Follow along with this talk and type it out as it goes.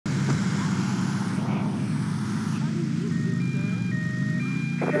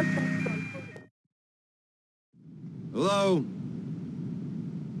Hello?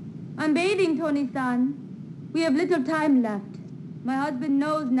 I'm bathing, Tony-san. We have little time left. My husband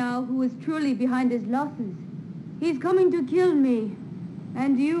knows now who is truly behind his losses. He's coming to kill me.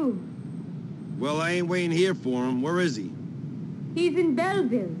 And you. Well, I ain't waiting here for him. Where is he? He's in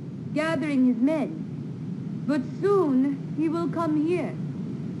Belleville, gathering his men. But soon, he will come here.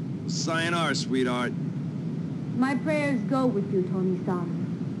 Sayonara, sweetheart. My prayers go with you,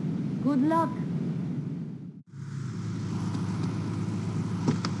 Tony-san. Good luck.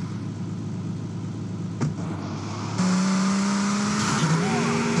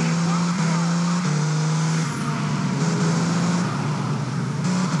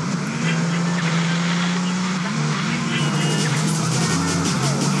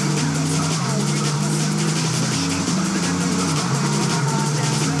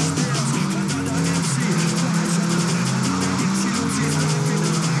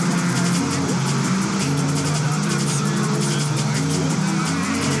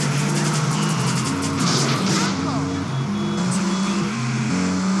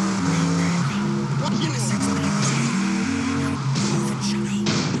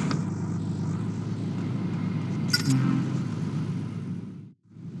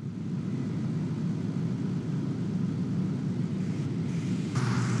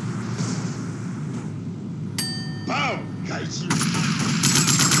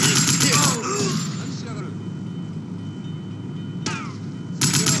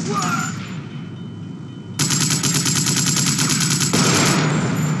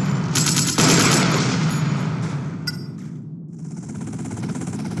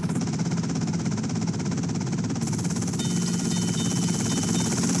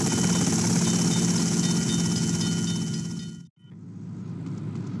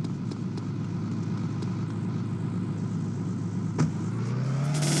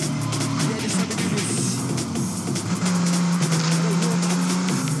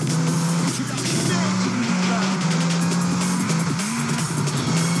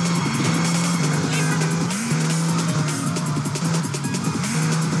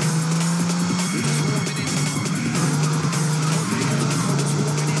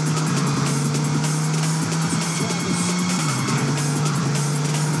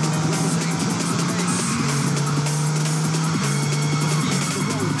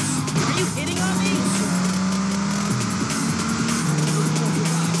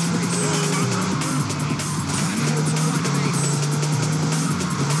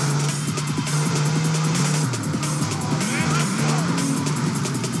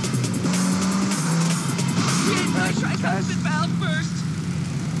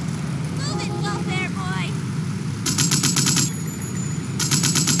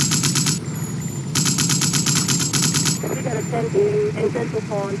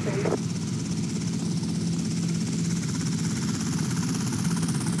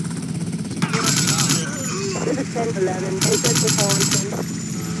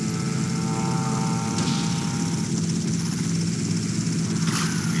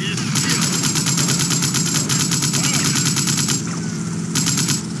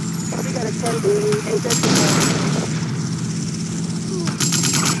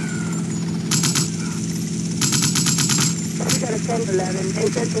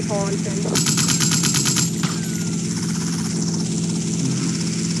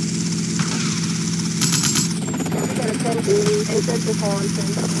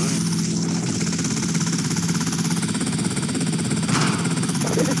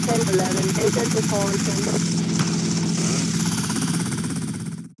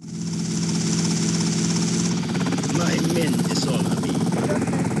 My men dishonor me,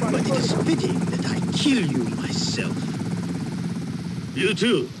 but it is fitting that I kill you myself. You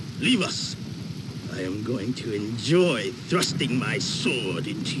too, leave us. I am going to enjoy thrusting my sword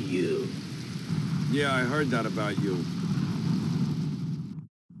into you. Yeah, I heard that about you.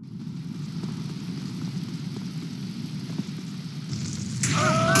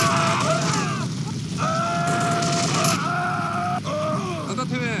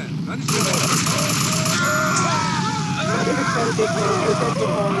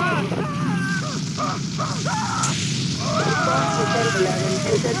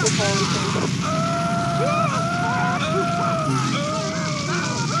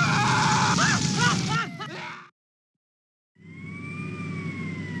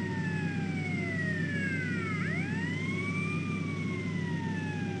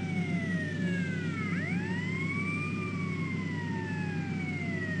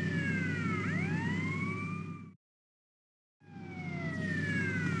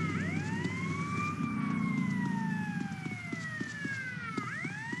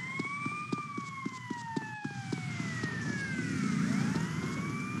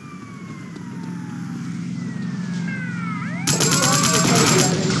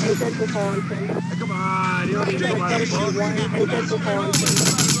 Come on, you don't need to want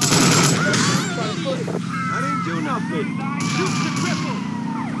I didn't do nothing. Shoot the cripple.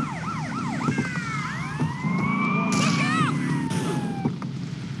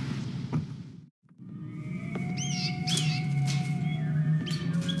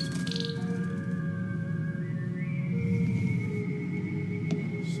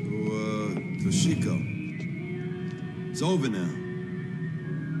 Toshiko. It's over now.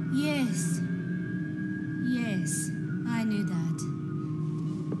 Yes. Yes, I knew that.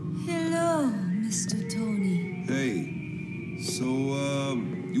 Hello, Mr. Tony. Hey, so,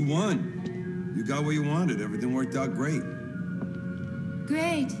 you won. You got what you wanted. Everything worked out great.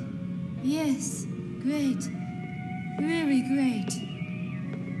 Great. Yes, great. Really great.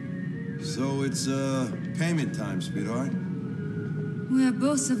 So it's, payment time, sweetheart. We're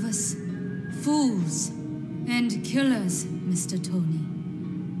both of us fools and killers, Mr. Tony.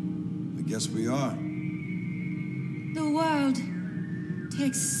 I guess we are. The world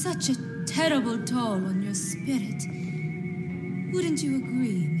takes such a terrible toll on your spirit. Wouldn't you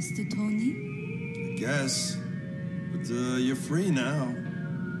agree, Mr. Tony? I guess. But, you're free now.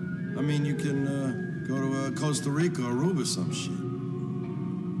 I mean, you can, go to, Costa Rica or Aruba or some shit.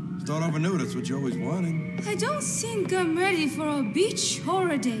 Start over new, that's what you always wanted. I don't think I'm ready for a beach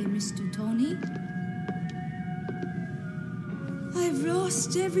holiday, Mr. Tony. I've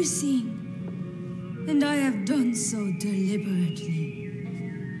lost everything. And I have done so deliberately.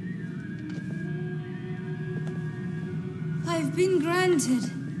 I've been granted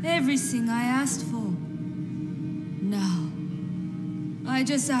everything I asked for. Now, I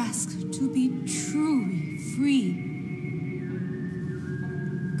just ask to be truly free.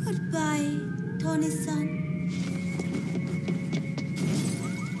 Goodbye, Tony-san.